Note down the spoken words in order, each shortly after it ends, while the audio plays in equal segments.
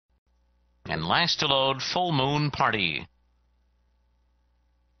And last to load, Full Moon Party.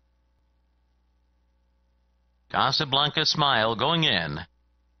 Casablanca Smile going in.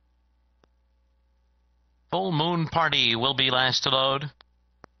 Full Moon Party will be last to load.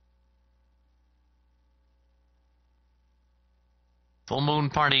 Full Moon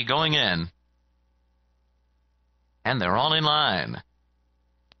Party going in. And they're all in line.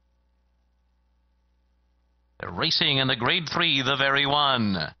 They're racing in the Grade 3, the very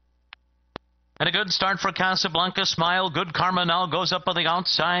one. And a good start for Casablanca Smile. Good Karma now goes up on the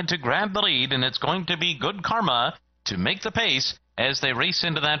outside to grab the lead, and it's going to be Good Karma to make the pace as they race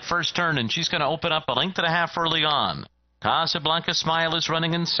into that first turn, and she's going to open up a length and a half early on. Casablanca Smile is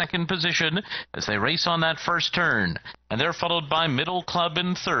running in second position as they race on that first turn, and they're followed by Middle Club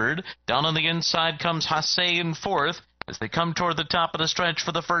in third. Down on the inside comes Hasse in fourth as they come toward the top of the stretch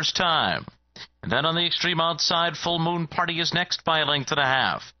for the first time. And then on the extreme outside, Full Moon Party is next by a length and a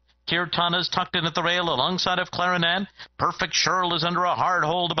half. Kirtana's tucked in at the rail alongside of Clarinet. Perfect Cheryl is under a hard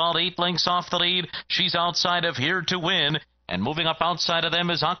hold about 8 lengths off the lead. She's outside of Here to Win, and moving up outside of them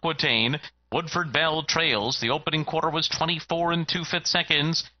is Aquitaine. Woodford Bell trails. The opening quarter was 24 2/5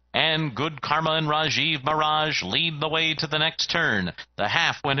 seconds, and Good Karma and Rajiv Mirage lead the way to the next turn. The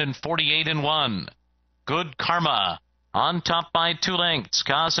half went in 48 1. Good Karma on top by 2 lengths.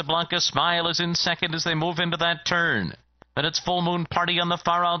 Casablanca Smile is in second as they move into that turn. Then it's Full Moon Party on the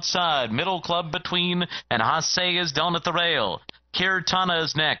far outside. Middle Club between, and Hasse is down at the rail. Kirtana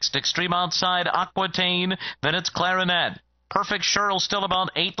is next. Extreme outside, Aquitaine. Then it's Clarinet. Perfect Cheryl still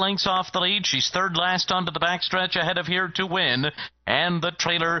about 8 lengths off the lead. She's third last onto the backstretch ahead of Here to Win. And the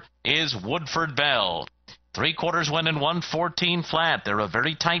trailer is Woodford Bell. 3/4 went in 1:14 flat. They're a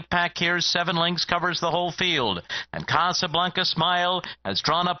very tight pack here. 7 lengths covers the whole field. And Casablanca Smile has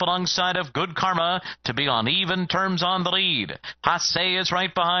drawn up alongside of Good Karma to be on even terms on the lead. Hasse is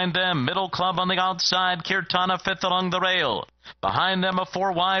right behind them. Middle Club on the outside. Kirtana fifth along the rail. Behind them a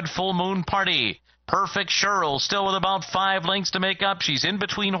 4 wide Full Moon Party. Perfect Cheryl still with about 5 lengths to make up. She's in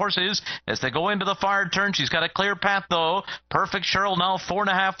between horses as they go into the far turn. She's got a clear path, though. Perfect Cheryl now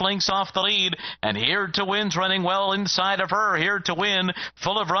 4.5 lengths off the lead. And Here to Win's running well inside of her. Here to Win,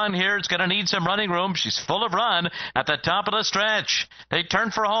 full of run here. It's going to need some running room. She's full of run at the top of the stretch. They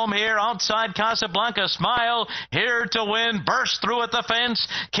turn for home here. Outside Casablanca Smile. Here to Win bursts through at the fence.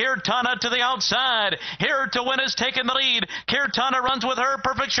 Kirtana to the outside. Here to Win has taken the lead. Kirtana runs with her.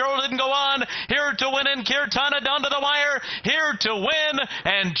 Perfect Cheryl didn't go on. Here to Win and Kirtana down to the wire. Here to Win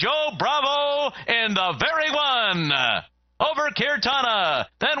and Joe Bravo in the very one. Over Kirtana,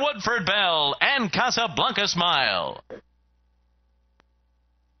 then Woodford Bell and Casablanca Smile.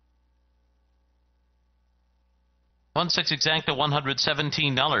 $1.6 exacta,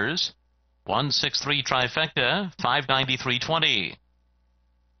 $117. 163 trifecta, $593.20.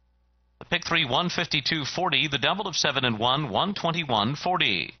 The pick 3, $152.40. The double of 7 and 1,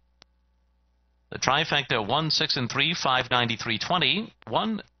 $121.40. The trifecta 1, 6, and 3, $593.20.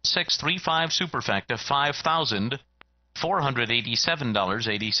 1, 6, 3, 5 superfecta,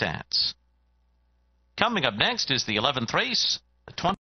 $5,487.80. Coming up next is the 11th race, the 20.